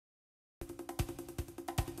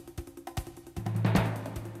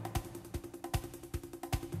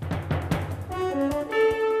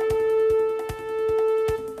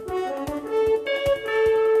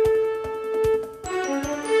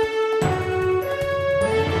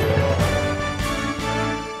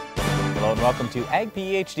welcome to Ag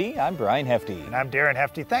PhD. I'm Brian Hefty. And I'm Darren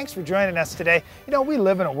Hefty. Thanks for joining us today. You know, we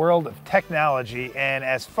live in a world of technology, and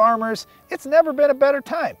as farmers, it's never been a better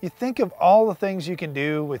time. You think of all the things you can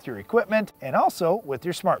do with your equipment and also with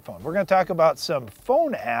your smartphone. We're going to talk about some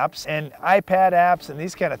phone apps and iPad apps and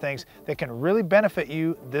these kind of things that can really benefit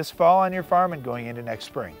you this fall on your farm and going into next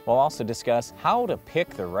spring. We'll also discuss how to pick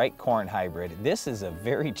the right corn hybrid. This is a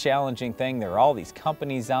very challenging thing. There are all these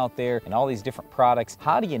companies out there and all these different products.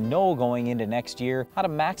 How do you know going into next year how to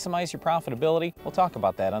maximize your profitability? We'll talk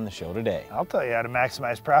about that on the show today. I'll tell you how to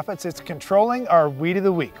maximize profits. It's controlling our weed of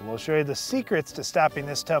the week. We'll show you the secrets to stopping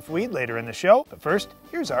this tough weed later in the show. But first,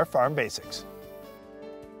 here's our farm basics.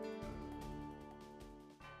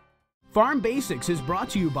 Farm Basics is brought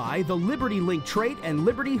to you by the Liberty Link trait and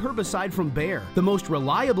Liberty herbicide from Bayer. The most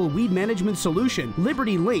reliable weed management solution,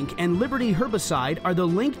 Liberty Link and Liberty herbicide are the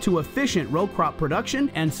link to efficient row crop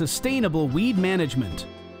production and sustainable weed management.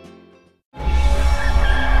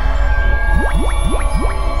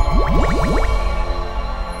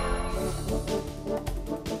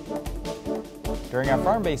 During our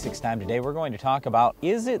Farm Basics time today, we're going to talk about,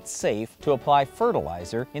 is it safe to apply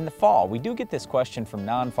fertilizer in the fall? We do get this question from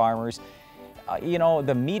non-farmers. You know,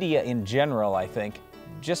 the media in general, I think,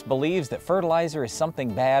 just believes that fertilizer is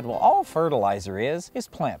something bad. Well, all fertilizer is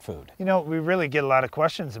plant food. You know, we really get a lot of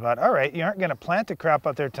questions about, all right, you aren't going to plant a crop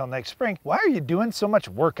out there till next spring. Why are you doing so much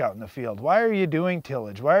work out in the field? Why are you doing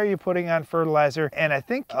tillage? Why are you putting on fertilizer? And I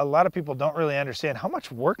think a lot of people don't really understand how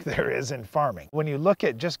much work there is in farming. When you look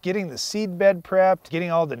at just getting the seed bed prepped,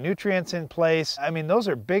 getting all the nutrients in place, I mean, those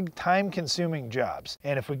are big time-consuming jobs.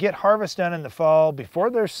 And if we get harvest done in the fall,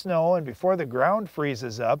 before there's snow and before the ground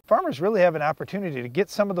freezes up, farmers really have an opportunity to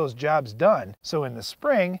get some of those jobs done. So in the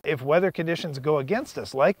spring, if weather conditions go against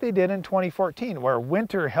us, like they did in 2014, where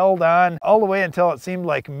winter held on all the way until it seemed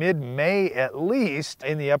like mid-May at least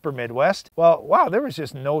in the upper Midwest, well, wow, there was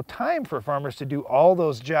just no time for farmers to do all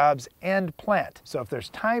those jobs and plant. So if there's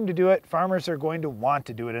time to do it, farmers are going to want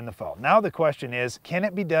to do it in the fall. Now the question is, can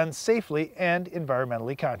it be done safely and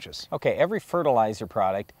environmentally conscious? Okay, every fertilizer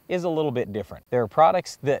product is a little bit different. There are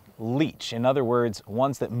products that leach, in other words,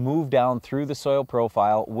 ones that move down through the soil profile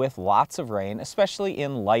with lots of rain, especially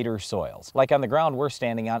in lighter soils. Like on the ground we're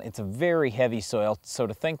standing on, it's a very heavy soil, so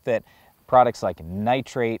to think that products like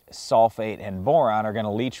nitrate, sulfate, and boron are going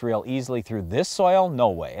to leach real easily through this soil, no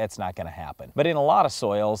way, it's not going to happen. But in a lot of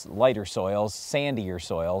soils, lighter soils, sandier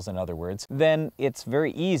soils in other words, then it's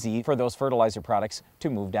very easy for those fertilizer products to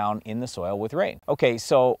move down in the soil with rain. Okay,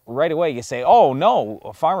 so right away you say, oh no,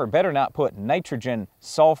 a farmer better not put nitrogen,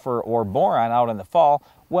 sulfur, or boron out in the fall.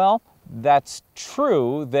 Well, that's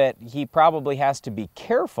true that he probably has to be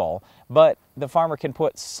careful, but the farmer can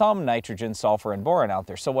put some nitrogen, sulfur, and boron out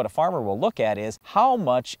there. So what a farmer will look at is how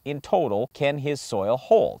much in total can his soil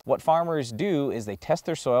hold. What farmers do is they test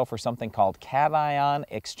their soil for something called cation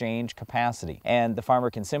exchange capacity. And the farmer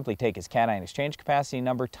can simply take his cation exchange capacity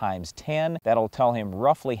number times 10. That'll tell him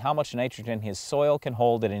roughly how much nitrogen his soil can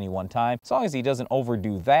hold at any one time. As long as he doesn't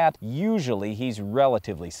overdo that, usually he's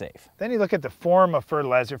relatively safe. Then you look at the form of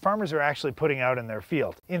fertilizer farmers are actually putting out in their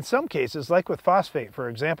field. In some cases, like with phosphate, for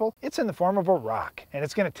example, it's in the form of a rock, and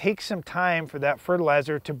it's going to take some time for that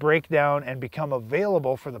fertilizer to break down and become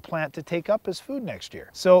available for the plant to take up as food next year.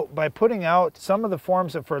 So by putting out some of the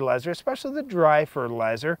forms of fertilizer, especially the dry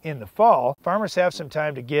fertilizer in the fall, farmers have some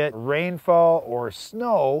time to get rainfall or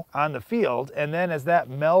snow on the field, and then as that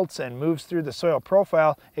melts and moves through the soil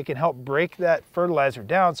profile, it can help break that fertilizer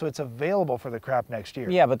down so it's available for the crop next year.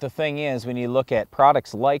 Yeah, but the thing is, when you look at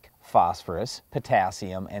products like phosphorus,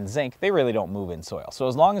 potassium, and zinc, they really don't move in soil. So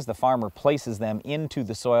as long as the farmer places them into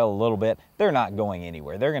the soil a little bit, they're not going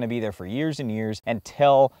anywhere. They're going to be there for years and years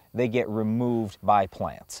until they get removed by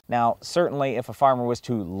plants. Now, certainly if a farmer was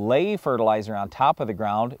to lay fertilizer on top of the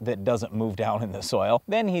ground that doesn't move down in the soil,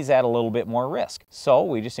 then he's at a little bit more risk. So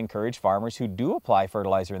we just encourage farmers who do apply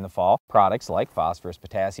fertilizer in the fall, products like phosphorus,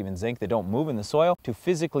 potassium, and zinc that don't move in the soil, to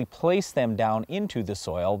physically place them down into the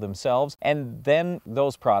soil themselves, and then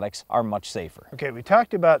those products are much safer. Okay, we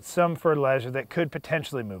talked about some fertilizer that could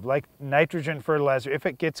potentially move, like nitrogen fertilizer. If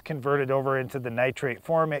it gets converted over into the nitrate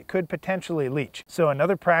form, it could potentially leach. So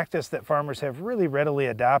another practice that farmers have really readily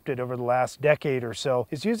adopted over the last decade or so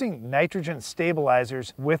is using nitrogen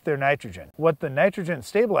stabilizers with their nitrogen. What the nitrogen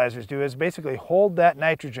stabilizers do is basically hold that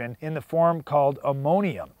nitrogen in the form called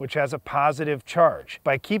ammonium, which has a positive charge.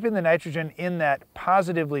 By keeping the nitrogen in that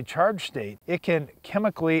positively charged state, it can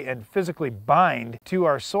chemically and physically bind to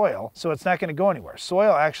our soil soil, so it's not going to go anywhere.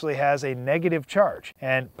 Soil actually has a negative charge,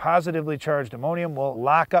 and positively charged ammonium will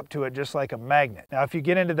lock up to it just like a magnet. Now, if you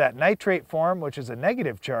get into that nitrate form, which is a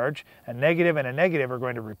negative charge, a negative and a negative are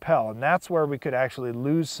going to repel, and that's where we could actually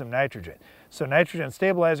lose some nitrogen. So nitrogen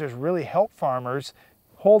stabilizers really help farmers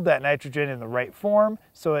hold that nitrogen in the right form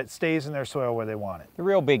so it stays in their soil where they want it. The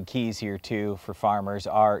real big keys here too for farmers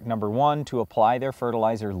are, number one, to apply their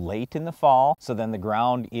fertilizer late in the fall, so then the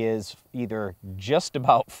ground is either just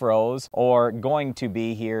about froze or going to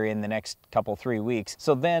be here in the next couple, 3 weeks.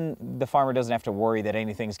 So then the farmer doesn't have to worry that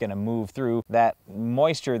anything's going to move through. That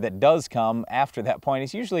moisture that does come after that point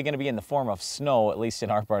is usually going to be in the form of snow, at least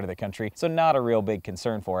in our part of the country, so not a real big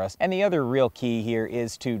concern for us. And the other real key here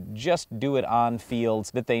is to just do it on fields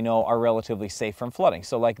that they know are relatively safe from flooding.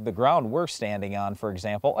 So like the ground we're standing on, for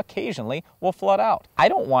example, occasionally will flood out. I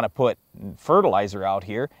don't want to put fertilizer out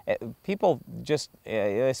here. People just,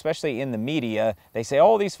 especially in the media, they say,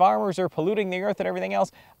 oh, these farmers are polluting the earth and everything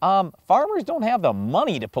else. Farmers don't have the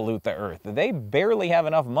money to pollute the earth. They barely have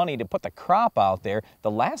enough money to put the crop out there.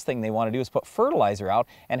 The last thing they want to do is put fertilizer out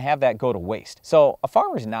and have that go to waste. So a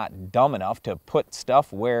farmer's not dumb enough to put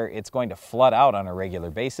stuff where it's going to flood out on a regular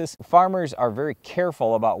basis. Farmers are very careful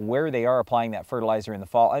about where they are applying that fertilizer in the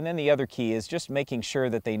fall. And then the other key is just making sure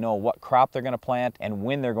that they know what crop they're going to plant and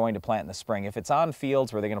when they're going to plant in the spring. If it's on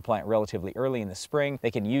fields where they're going to plant relatively early in the spring, they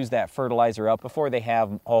can use that fertilizer up before they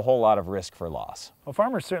have a whole lot of risk for loss. Well,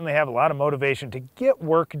 farmers certainly have a lot of motivation to get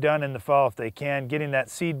work done in the fall if they can, getting that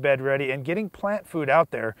seed bed ready and getting plant food out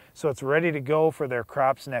there so it's ready to go for their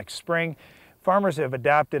crops next spring. Farmers have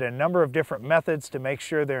adopted a number of different methods to make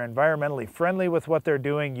sure they're environmentally friendly with what they're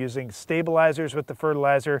doing, using stabilizers with the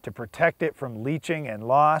fertilizer to protect it from leaching and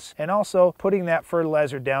loss, and also putting that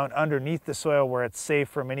fertilizer down underneath the soil where it's safe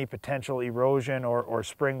from any potential erosion or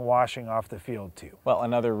spring washing off the field too. Well,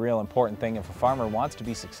 another real important thing if a farmer wants to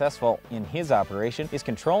be successful in his operation is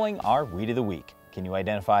controlling our weed of the week. Can you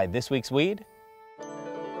identify this week's weed?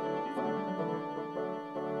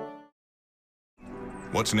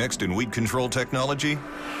 What's next in weed control technology?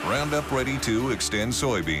 Roundup Ready 2 Xtend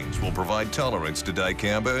soybeans will provide tolerance to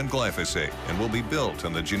dicamba and glyphosate and will be built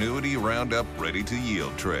on the Genuity Roundup Ready to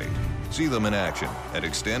Yield trait. See them in action at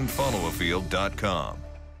extendfollowafield.com.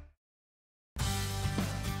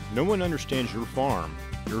 No one understands your farm,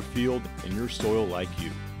 your field, and your soil like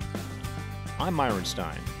you. I'm Myron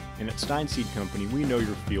Stein, and at Stein Seed Company, we know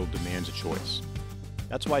your field demands a choice.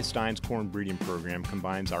 That's why Stein's corn breeding program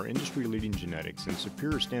combines our industry-leading genetics and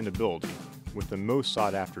superior standability with the most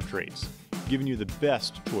sought-after traits, giving you the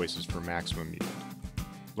best choices for maximum yield.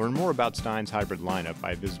 Learn more about Stein's hybrid lineup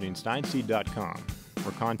by visiting steinseed.com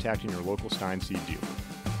or contacting your local Stein Seed dealer.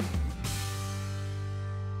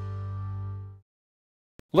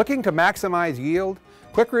 Looking to maximize yield?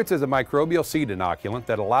 Quick Roots is a microbial seed inoculant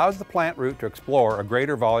that allows the plant root to explore a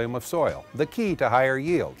greater volume of soil, the key to higher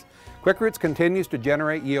yields. Quick Roots continues to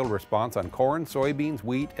generate yield response on corn, soybeans,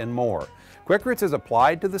 wheat, and more. Quick Roots is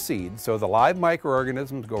applied to the seeds so the live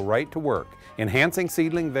microorganisms go right to work, enhancing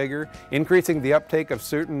seedling vigor, increasing the uptake of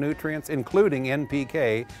certain nutrients, including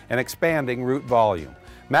NPK, and expanding root volume.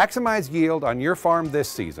 Maximize yield on your farm this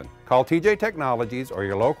season. Call TJ Technologies or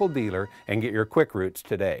your local dealer and get your Quick Roots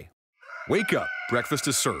today. Wake up, breakfast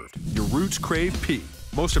is served. Your roots crave pea.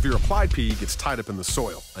 Most of your applied pea gets tied up in the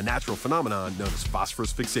soil, a natural phenomenon known as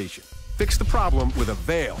phosphorus fixation. Fix the problem with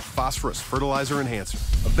Avail Phosphorus Fertilizer Enhancer.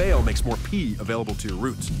 Avail makes more pea available to your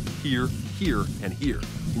roots, here, here, and here.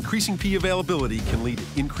 Increasing pea availability can lead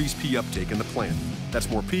to increased pea uptake in the plant. That's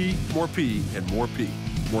more pea, and more pea.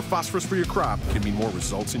 More phosphorus for your crop can mean more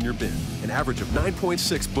results in your bin. An average of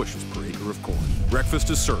 9.6 bushels per acre of corn. Breakfast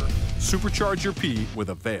is served. Supercharge your pea with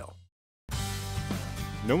Avail.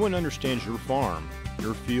 No one understands your farm,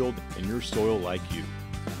 your field, and your soil like you.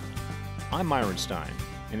 I'm Myron Stein,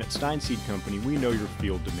 and at Stein Seed Company, we know your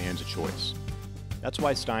field demands a choice. That's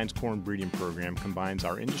why Stein's corn breeding program combines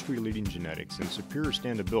our industry-leading genetics and superior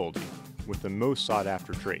standability with the most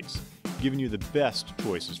sought-after traits, giving you the best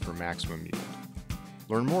choices for maximum yield.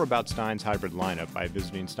 Learn more about Stein's hybrid lineup by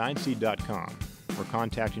visiting steinseed.com or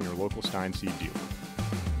contacting your local Stein Seed dealer.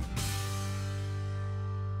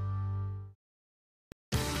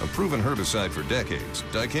 A proven herbicide for decades,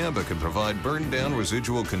 dicamba can provide burn-down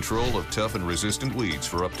residual control of tough and resistant weeds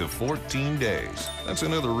for up to 14 days. That's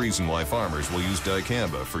another reason why farmers will use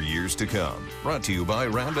dicamba for years to come. Brought to you by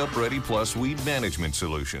Roundup Ready Plus Weed Management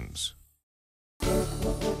Solutions.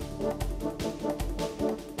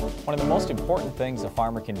 One of the most important things a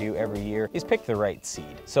farmer can do every year is pick the right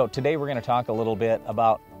seed. So today we're going to talk a little bit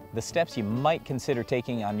about the steps you might consider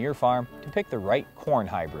taking on your farm to pick the right corn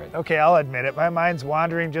hybrid. Okay, I'll admit it, my mind's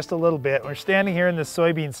wandering just a little bit. We're standing here in this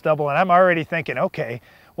soybean stubble and I'm already thinking, okay,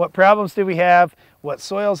 what problems do we have? What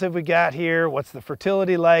soils have we got here? What's the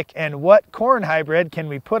fertility like? And what corn hybrid can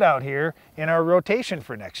we put out here in our rotation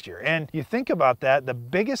for next year? And you think about that, the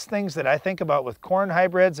biggest things that I think about with corn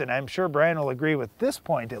hybrids, and I'm sure Brian will agree with this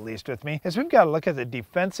point at least with me, is we've got to look at the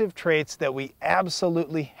defensive traits that we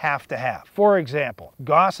absolutely have to have. For example,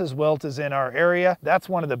 Goss's wilt is in our area. That's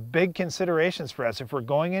one of the big considerations for us if we're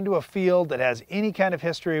going into a field that has any kind of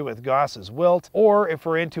history with Goss's wilt, or if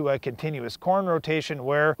we're into a continuous corn rotation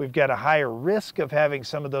where we've got a higher risk of having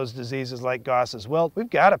some of those diseases like Goss's wilt. We've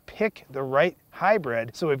got to pick the right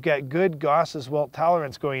hybrid so we've got good Goss's wilt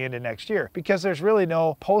tolerance going into next year, because there's really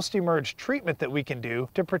no post-emerge treatment that we can do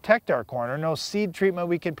to protect our corn, or no seed treatment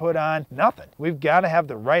we can put on, nothing. We've got to have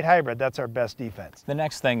the right hybrid. That's our best defense. The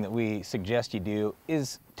next thing that we suggest you do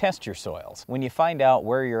is test your soils. When you find out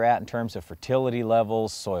where you're at in terms of fertility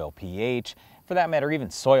levels, soil pH, for that matter, even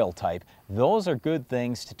soil type, those are good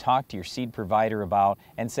things to talk to your seed provider about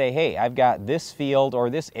and say, hey, I've got this field or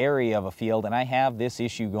this area of a field and I have this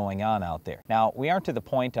issue going on out there. Now, we aren't to the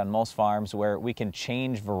point on most farms where we can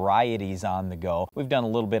change varieties on the go. We've done a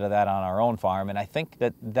little bit of that on our own farm, and I think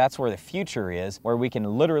that that's where the future is, where we can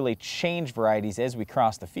literally change varieties as we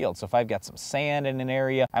cross the field. So if I've got some sand in an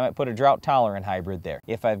area, I might put a drought-tolerant hybrid there.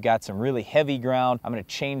 If I've got some really heavy ground, I'm going to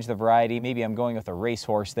change the variety. Maybe I'm going with a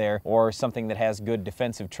racehorse there, or something that has good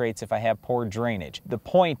defensive traits if I have poor drainage. The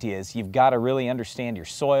point is, you've got to really understand your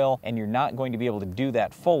soil, and you're not going to be able to do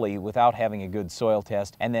that fully without having a good soil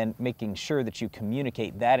test and then making sure that you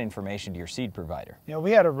communicate that information to your seed provider. You know,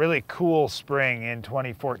 we had a really cool spring in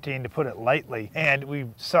 2014, to put it lightly, and we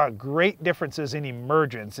saw great differences in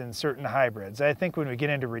emergence in certain hybrids. I think when we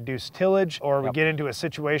get into reduced tillage, or we get into a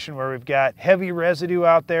situation where we've got heavy residue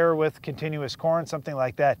out there with continuous corn, something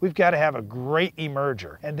like that, we've got to have a great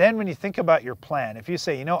emerger. And then when you think about your plan, if you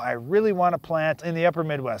say, you know, I really want to plant in the upper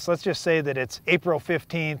Midwest, let's just say that it's April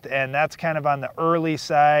 15th and that's kind of on the early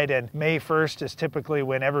side, and May 1st is typically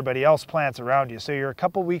when everybody else plants around you, so you're a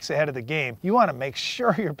couple weeks ahead of the game. You want to make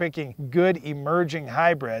sure you're picking good emerging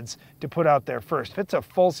hybrids to put out there first. If it's a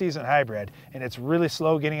full season hybrid and it's really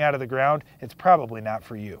slow getting out of the ground, it's probably not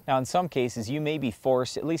for you. Now, in some cases, you may be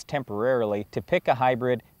forced, at least temporarily, to pick a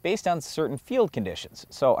hybrid based on certain field conditions.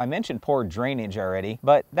 So I mentioned poor drainage already,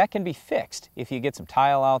 but that can be fixed if you get some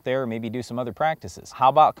tile out there, or maybe do some other practices. How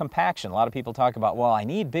about compaction? A lot of people talk about, well, I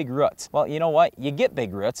need big roots. Well, you know what? You get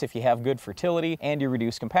big roots if you have good fertility and you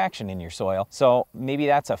reduce compaction in your soil. So maybe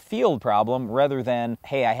that's a field problem rather than,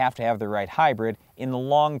 hey, I have to have the right hybrid in the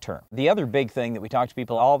long term. The other big thing that we talk to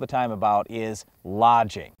people all the time about is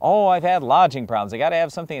lodging. Oh, I've had lodging problems. I got to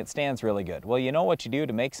have something that stands really good. Well, you know what you do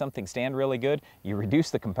to make something stand really good? You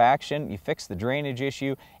reduce the compaction, you fix the drainage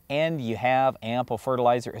issue, and you have ample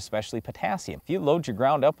fertilizer, especially potassium. If you load your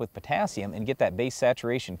ground up with potassium and get that base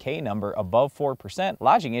saturation K number above 4%,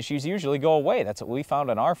 lodging issues usually go away. That's what we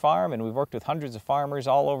found on our farm, and we've worked with hundreds of farmers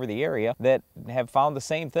all over the area that have found the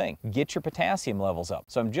same thing. Get your potassium levels up.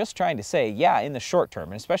 So I'm just trying to say, yeah, in the short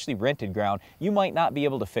term, and especially rented ground, you might not be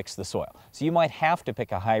able to fix the soil. So you might have to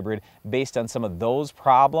pick a hybrid based on some of those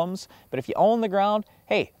problems. But if you own the ground,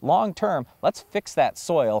 hey, long term, let's fix that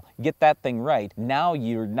soil, get that thing right. Now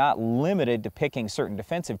you're not limited to picking certain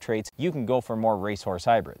defensive traits. You can go for more racehorse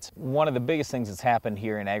hybrids. One of the biggest things that's happened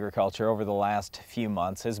here in agriculture over the last few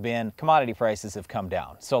months has been commodity prices have come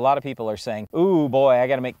down. So a lot of people are saying, ooh boy, I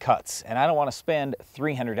gotta make cuts, and I don't wanna spend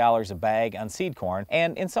 $300 a bag on seed corn.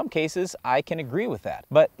 And in some cases, I can agree with that.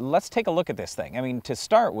 But let's take a look at this thing. I mean, to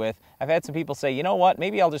start with, I've had some people say, you know what,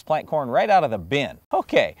 maybe I'll just plant corn right out of the bin.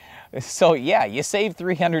 Okay, so yeah, you saved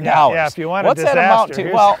 $300. Yeah, if you want what's a that amount to?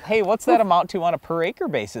 disaster, Well, hey, what's that amount to on a per acre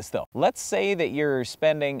basis though? Let's say that you're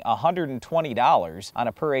spending $120 on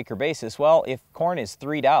a per acre basis. Well, if corn is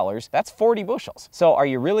 $3, that's 40 bushels. So are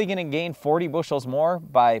you really going to gain 40 bushels more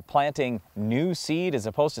by planting new seed as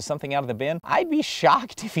opposed to something out of the bin? I'd be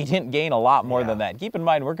shocked if you didn't gain a lot more than that. Keep in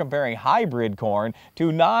mind, we're comparing hybrid corn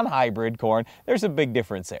to non-hybrid corn. There's a big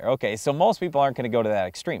difference there. Okay, so most people aren't going to go to that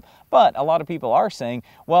extreme. But a lot of people are saying,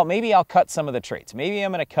 well, maybe I'll cut some of the traits. Maybe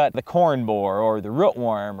I'm going to cut the corn borer or the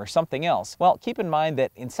rootworm or something else. Well, keep in mind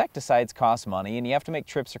that insecticides cost money and you have to make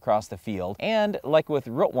trips across the field. And like with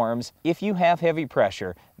rootworms, if you have heavy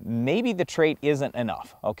pressure, maybe the trait isn't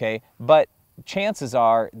enough, okay? But chances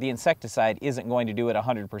are the insecticide isn't going to do it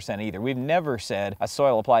 100% either. We've never said a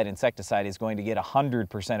soil applied insecticide is going to get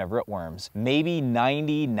 100% of rootworms. Maybe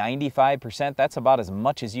 90, 95%, that's about as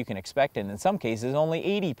much as you can expect, and in some cases only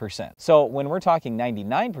 80%. So when we're talking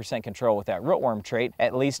 99% control with that rootworm trait,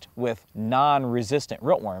 at least with non-resistant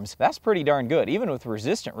rootworms, that's pretty darn good. Even with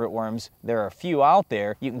resistant rootworms, there are a few out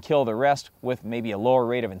there. You can kill the rest with maybe a lower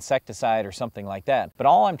rate of insecticide or something like that. But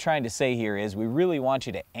all I'm trying to say here is we really want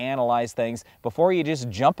you to analyze things before you just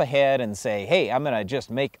jump ahead and say, hey, I'm going to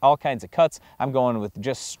just make all kinds of cuts. I'm going with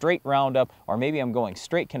just straight Roundup, or maybe I'm going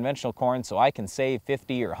straight conventional corn so I can save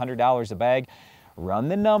 $50 or $100 a bag. Run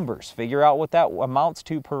the numbers, figure out what that amounts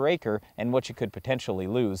to per acre and what you could potentially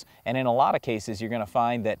lose. And in a lot of cases, you're going to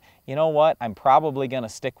find that, you know what, I'm probably going to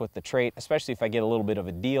stick with the trait, especially if I get a little bit of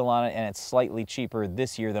a deal on it and it's slightly cheaper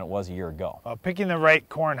this year than it was a year ago. Well, picking the right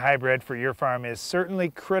corn hybrid for your farm is certainly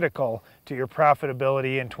critical to your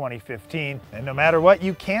profitability in 2015. And no matter what,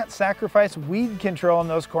 you can't sacrifice weed control in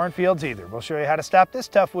those cornfields either. We'll show you how to stop this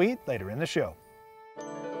tough weed later in the show.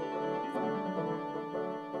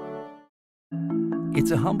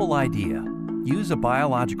 It's a humble idea. Use a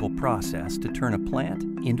biological process to turn a plant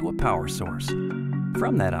into a power source.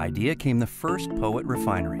 From that idea came the first Poet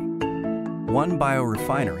refinery. One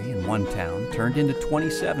biorefinery in one town turned into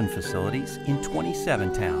 27 facilities in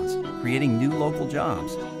 27 towns, creating new local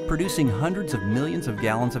jobs, producing hundreds of millions of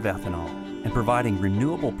gallons of ethanol, and providing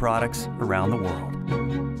renewable products around the world.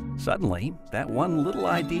 Suddenly, that one little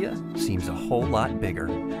idea seems a whole lot bigger.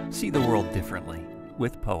 See the world differently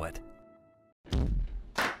with Poet.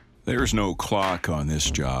 There's no clock on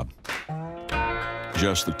this job,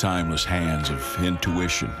 just the timeless hands of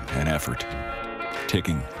intuition and effort,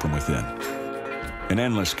 ticking from within. An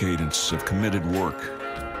endless cadence of committed work,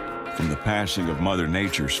 from the passing of Mother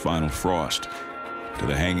Nature's final frost to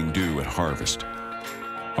the hanging dew at harvest.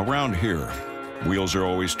 Around here, wheels are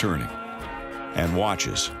always turning, and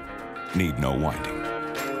watches need no winding,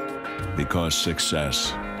 because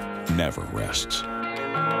success never rests.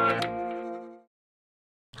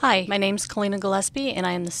 Hi, my name's Kalina Gillespie, and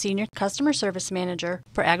I am the Senior Customer Service Manager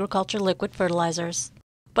for Agriculture Liquid Fertilizers.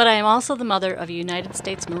 But I am also the mother of a United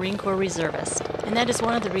States Marine Corps reservist, and that is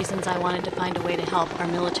one of the reasons I wanted to find a way to help our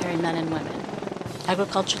military men and women.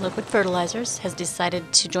 Agriculture Liquid Fertilizers has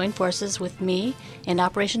decided to join forces with me and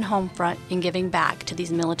Operation Homefront in giving back to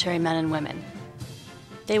these military men and women.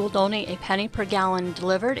 They will donate a penny per gallon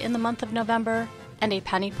delivered in the month of November and a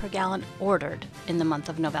penny per gallon ordered in the month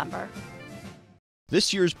of November.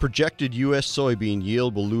 This year's projected U.S. soybean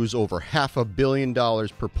yield will lose over $500 million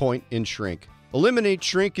per point in shrink. Eliminate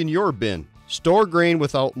shrink in your bin. Store grain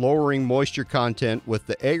without lowering moisture content with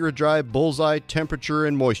the AgriDry Bullseye Temperature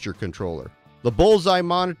and Moisture Controller. The Bullseye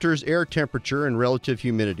monitors air temperature and relative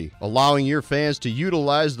humidity, allowing your fans to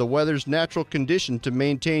utilize the weather's natural condition to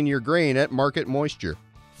maintain your grain at market moisture.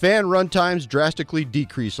 Fan run times drastically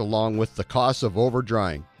decrease along with the cost of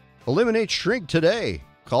over-drying. Eliminate shrink today.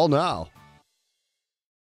 Call now.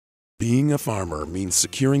 Being a farmer means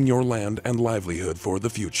securing your land and livelihood for the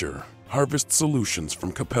future. Harvest Solutions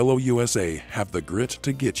from Capello USA have the grit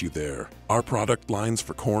to get you there. Our product lines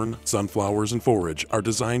for corn, sunflowers, and forage are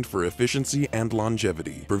designed for efficiency and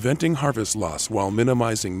longevity, preventing harvest loss while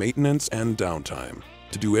minimizing maintenance and downtime.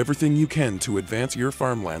 To do everything you can to advance your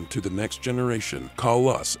farmland to the next generation, call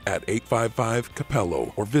us at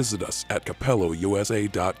 855-CAPELLO or visit us at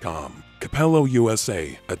capellousa.com. Capello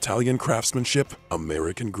USA, Italian craftsmanship,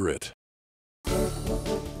 American grit.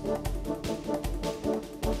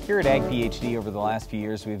 Here at Ag PhD over the last few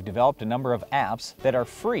years, we've developed a number of apps that are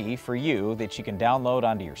free for you that you can download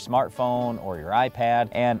onto your smartphone or your iPad.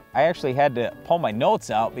 And I actually had to pull my notes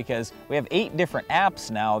out because we have 8 different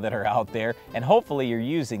apps now that are out there, and hopefully you're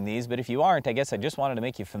using these. But if you aren't, I guess I just wanted to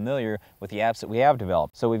make you familiar with the apps that we have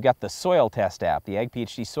developed. So we've got the Soil Test app, the Ag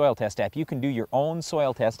PhD Soil Test app. You can do your own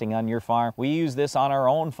soil testing on your farm. We use this on our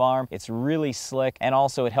own farm. It's really slick, and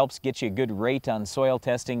also it helps get you a good rate on soil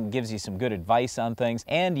testing, gives you some good advice on things,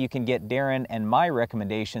 and you can get Darren and my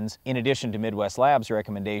recommendations in addition to Midwest Labs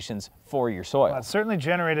recommendations for your soil. Well, it certainly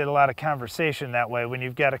generated a lot of conversation that way when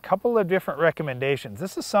you've got a couple of different recommendations.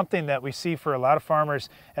 This is something that we see for a lot of farmers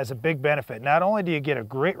as a big benefit. Not only do you get a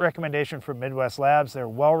great recommendation from Midwest Labs, they're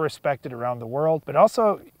well respected around the world, but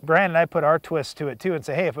also Brian and I put our twist to it too and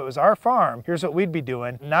say, hey, if it was our farm, here's what we'd be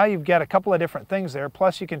doing. Now you've got a couple of different things there,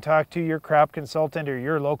 plus you can talk to your crop consultant or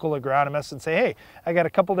your local agronomist and say, hey, I got a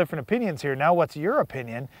couple different opinions here. Now what's your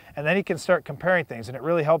opinion? and then you can start comparing things, and it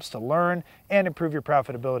really helps to learn and improve your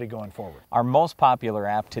profitability going forward. Our most popular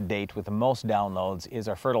app to date with the most downloads is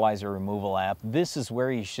our fertilizer removal app. This is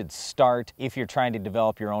where you should start if you're trying to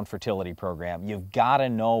develop your own fertility program. You've got to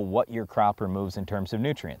know what your crop removes in terms of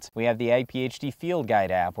nutrients. We have the Ag PhD Field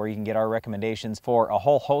Guide app where you can get our recommendations for a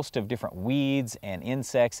whole host of different weeds and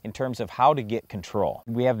insects in terms of how to get control.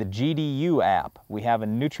 We have the GDU app. We have a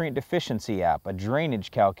nutrient deficiency app, a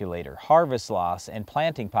drainage calculator, harvest loss, and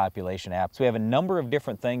planting population apps. We have a number of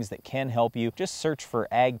different things that can help you. Just search for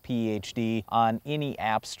Ag PhD on any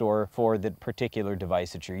app store for the particular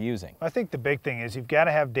device that you're using. I think the big thing is you've got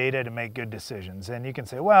to have data to make good decisions. And you can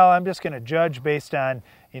say, well, I'm just going to judge based on,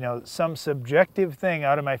 some subjective thing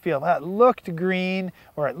out of my field. It looked green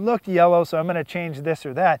or it looked yellow, so I'm going to change this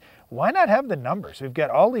or that. Why not have the numbers? We've got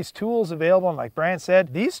all these tools available, and like Brian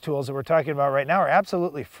said, these tools that we're talking about right now are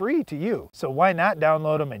absolutely free to you. So why not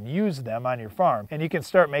download them and use them on your farm? And you can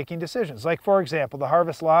start making decisions. Like, for example, the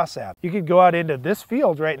harvest loss app. You could go out into this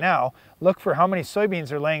field right now, look for how many soybeans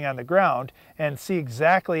are laying on the ground, and see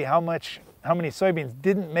exactly how many soybeans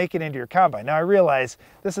didn't make it into your combine. Now I realize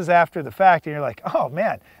this is after the fact and you're like, oh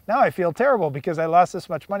man, now I feel terrible because I lost this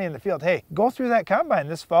much money in the field. Hey, go through that combine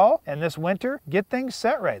this fall and this winter, get things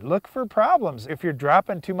set right. Look for problems. If you're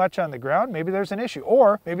dropping too much on the ground, maybe there's an issue.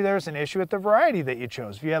 Or maybe there's an issue with the variety that you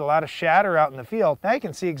chose. If you had a lot of shatter out in the field, now you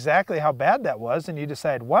can see exactly how bad that was and you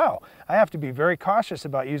decide, wow, I have to be very cautious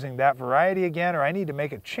about using that variety again, or I need to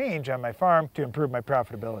make a change on my farm to improve my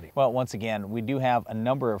profitability. Well, once again, we do have a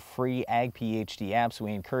number of free Ag PhD apps.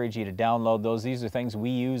 We encourage you to download those. These are things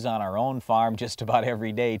we use on our own farm just about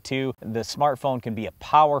every day too. The smartphone can be a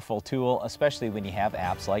powerful tool, especially when you have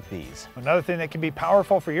apps like these. Another thing that can be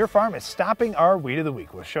powerful for your farm is stopping our Weed of the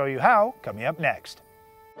Week. We'll show you how coming up next.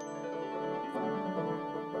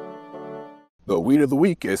 The Weed of the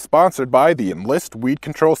Week is sponsored by the Enlist Weed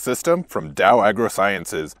Control System from Dow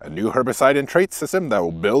AgroSciences, a new herbicide and trait system that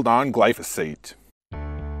will build on glyphosate.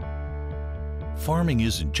 Farming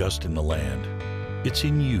isn't just in the land, it's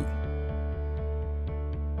in you.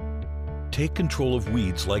 Take control of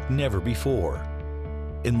weeds like never before.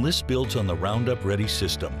 Enlist builds on the Roundup Ready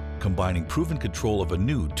system, combining proven control of a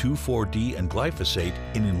new 2,4-D and glyphosate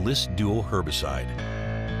in Enlist Duo herbicide.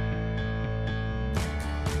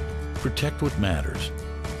 Protect what matters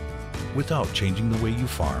without changing the way you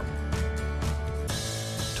farm.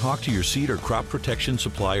 Talk to your seed or crop protection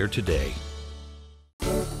supplier today.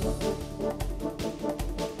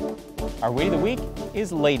 Our Weed of the Week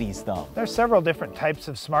is Lady's Thumb. There's several different types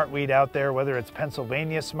of smartweed out there, whether it's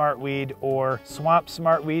Pennsylvania smartweed or swamp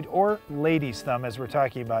smartweed or lady's thumb as we're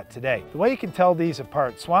talking about today. The way you can tell these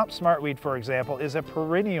apart, swamp smartweed, for example, is a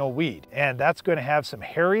perennial weed, and that's going to have some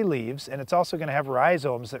hairy leaves, and it's also going to have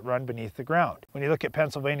rhizomes that run beneath the ground. When you look at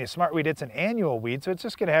Pennsylvania smartweed, it's an annual weed, so it's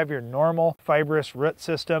just going to have your normal fibrous root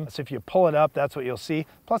system. So if you pull it up, that's what you'll see.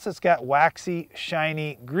 Plus it's got waxy,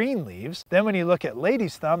 shiny green leaves. Then when you look at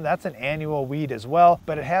lady's thumb, that's an annual weed as well,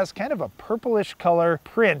 but it has kind of a purplish color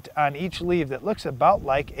print on each leaf that looks about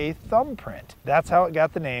like a thumbprint. That's how it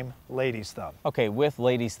got the name lady's thumb. Okay, with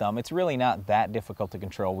lady's thumb, it's really not that difficult to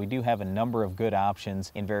control. We do have a number of good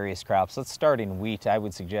options in various crops. Let's start in wheat. I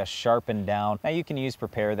would suggest Sharpen Down. Now you can use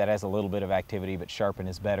Prepare, that has a little bit of activity, but Sharpen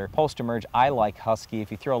is better. Post-emerge, I like Husky.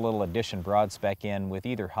 If you throw a little addition broad spec in with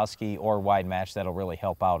either Husky or Wide Match, that'll really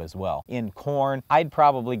help out as well. In corn, I'd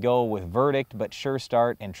probably go with Verdict, but Sure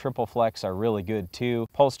Start and Triple Flex are really good too.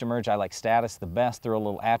 Post-emerge, I like Status the best. Throw a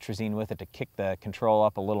little atrazine with it to kick the control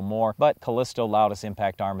up a little more, but Callisto, Loudest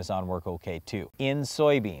Impact, Armazon work okay too. In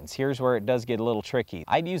soybeans, here's where it does get a little tricky.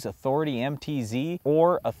 I'd use Authority MTZ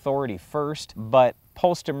or Authority First, but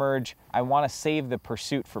post-emerge, I want to save the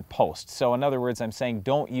pursuit for post. So in other words, I'm saying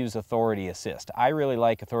don't use Authority Assist. I really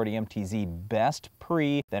like Authority MTZ best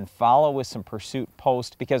pre, then follow with some pursuit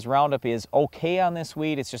post, because Roundup is okay on this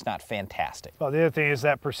weed, it's just not fantastic. Well, the other thing is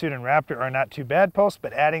that Pursuit and Raptor are not too bad post,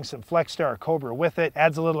 but adding some Flexstar or Cobra with it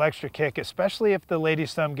adds a little extra kick, especially if the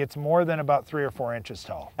lady's thumb gets more than about 3 or 4 inches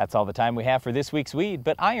tall. That's all the time we have for this week's weed,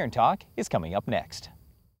 but Iron Talk is coming up next.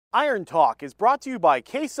 Iron Talk is brought to you by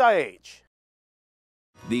Case IH.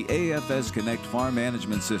 The AFS Connect Farm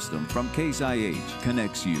Management System from Case IH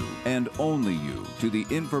connects you, and only you, to the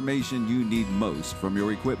information you need most from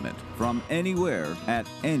your equipment, from anywhere, at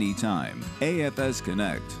any time. AFS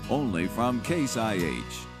Connect, only from Case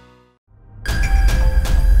IH.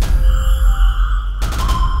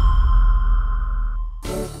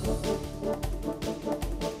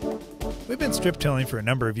 We've been strip tilling for a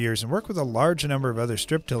number of years and work with a large number of other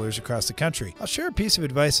strip tillers across the country. I'll share a piece of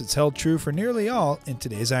advice that's held true for nearly all in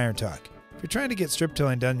today's Iron Talk. If you're trying to get strip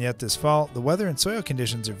tilling done yet this fall, the weather and soil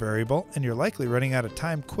conditions are variable, and you're likely running out of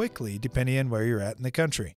time quickly depending on where you're at in the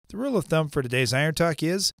country. The rule of thumb for today's Iron Talk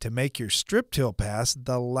is to make your strip till pass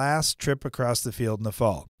the last trip across the field in the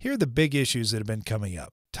fall. Here are the big issues that have been coming up.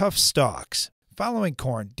 Tough stalks. Following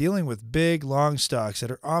corn, dealing with big, long stalks that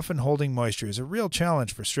are often holding moisture is a real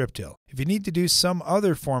challenge for strip till. If you need to do some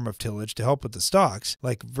other form of tillage to help with the stalks,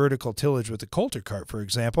 like vertical tillage with a coulter cart for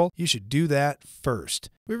example, you should do that first.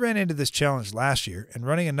 We ran into this challenge last year, and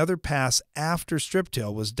running another pass after strip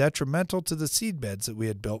till was detrimental to the seed beds that we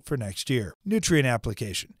had built for next year. Nutrient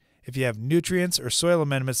application. If you have nutrients or soil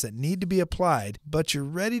amendments that need to be applied, but you're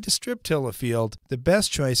ready to strip till a field, the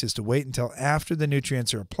best choice is to wait until after the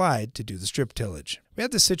nutrients are applied to do the strip tillage. We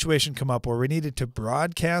had this situation come up where we needed to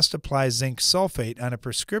broadcast apply zinc sulfate on a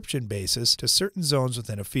prescription basis to certain zones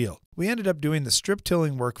within a field. We ended up doing the strip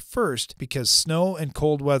tilling work first because snow and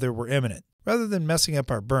cold weather were imminent. Rather than messing up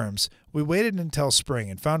our berms, we waited until spring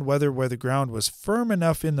and found weather where the ground was firm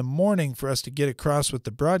enough in the morning for us to get across with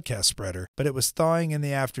the broadcast spreader, but it was thawing in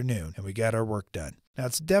the afternoon, and we got our work done. Now,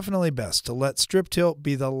 it's definitely best to let strip till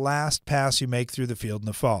be the last pass you make through the field in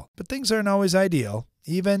the fall, but things aren't always ideal,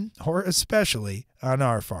 even or especially on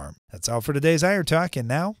our farm. That's all for today's Iron Talk, and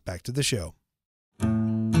now back to the show.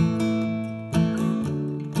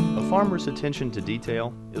 A farmer's attention to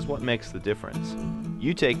detail is what makes the difference.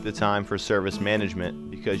 You take the time for service management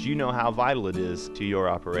because you know how vital it is to your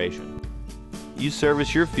operation. You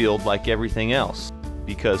service your field like everything else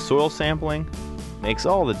because soil sampling makes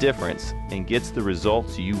all the difference and gets the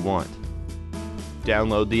results you want.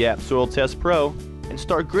 Download the app Soil Test Pro and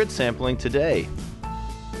start grid sampling today.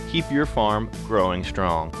 Keep your farm growing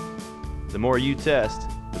strong. The more you test,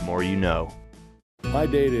 the more you know. My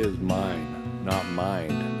data is mine, not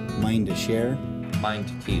mine. Mine to share, mine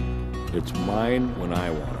to keep. It's mine when I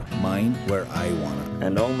want it. Mine where I want it.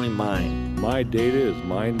 And only mine. My data is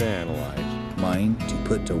mine to analyze. Mine to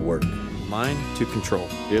put to work. Mine to control.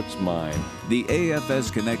 It's mine. The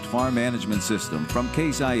AFS Connect Farm Management System from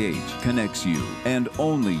Case IH connects you, and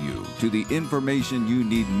only you, to the information you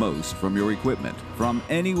need most from your equipment, from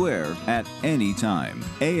anywhere, at any time.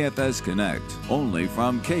 AFS Connect, only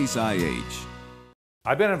from Case IH.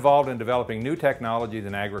 I've been involved in developing new technologies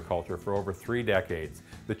in agriculture for over 3 decades.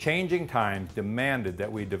 The changing times demanded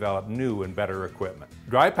that we develop new and better equipment.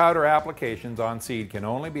 Dry powder applications on seed can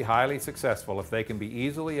only be highly successful if they can be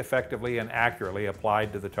easily, effectively, and accurately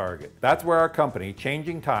applied to the target. That's where our company,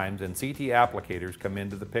 Changing Times and CT Applicators, come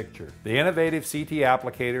into the picture. The innovative CT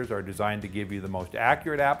applicators are designed to give you the most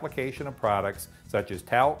accurate application of products such as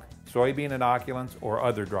talc, soybean inoculants, or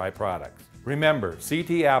other dry products. Remember,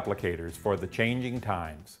 CT Applicators for the changing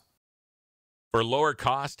times. For lower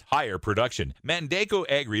cost, higher production, Mandaco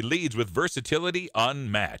Agri leads with versatility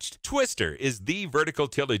unmatched. Twister is the vertical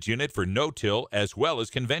tillage unit for no-till as well as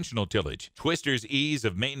conventional tillage. Twister's ease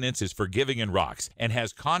of maintenance is forgiving in rocks and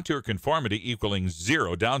has contour conformity equaling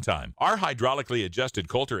 0 downtime. Our hydraulically adjusted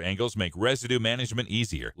coulter angles make residue management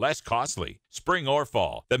easier, less costly. Spring or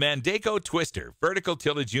fall, the Mandaco Twister vertical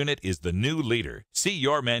tillage unit is the new leader. See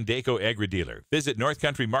your Mandaco Agri dealer. Visit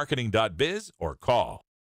northcountrymarketing.biz or call.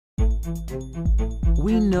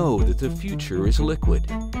 We know that the future is liquid.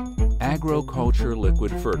 Agroculture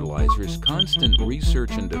liquid fertilizers' constant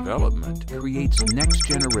research and development creates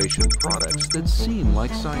next-generation products that seem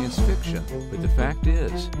like science fiction. But the fact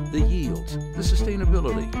is, the yields, the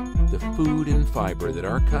sustainability, the food and fiber that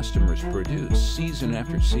our customers produce season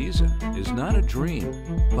after season is not a dream,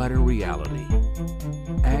 but a reality.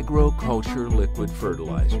 Agroculture liquid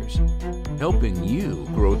fertilizers, helping you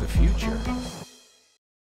grow the future.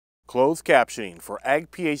 Closed captioning for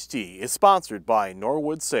Ag PhD is sponsored by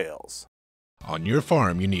Norwood Sales. On your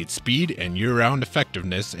farm, you need speed and year-round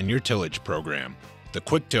effectiveness in your tillage program. The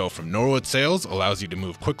Quick Till from Norwood Sales allows you to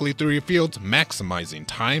move quickly through your fields, maximizing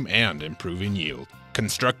time and improving yield.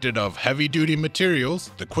 Constructed of heavy-duty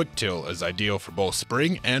materials, the Quick Till is ideal for both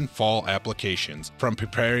spring and fall applications, from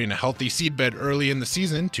preparing a healthy seedbed early in the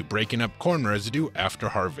season to breaking up corn residue after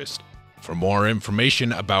harvest. For more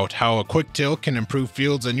information about how a Quick Till can improve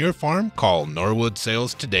fields on your farm, call Norwood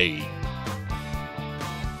Sales today.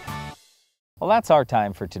 Well, that's our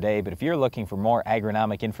time for today, but if you're looking for more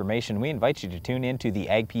agronomic information, we invite you to tune in to the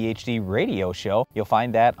Ag PhD radio show. You'll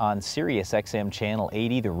find that on Sirius XM Channel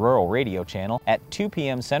 80, the Rural Radio Channel, at 2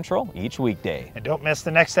 p.m. Central each weekday. And don't miss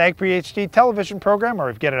the next Ag PhD television program, or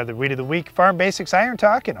we've got another Weed of the Week, Farm Basics, Iron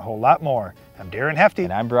Talk, and a whole lot more. I'm Darren Hefty.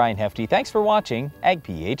 And I'm Brian Hefty. Thanks for watching Ag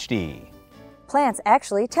PhD. Plants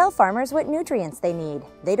actually tell farmers what nutrients they need.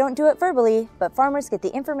 They don't do it verbally, but farmers get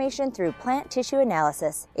the information through plant tissue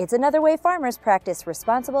analysis. It's another way farmers practice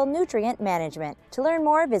responsible nutrient management. To learn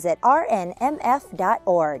more, visit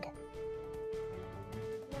rnmf.org.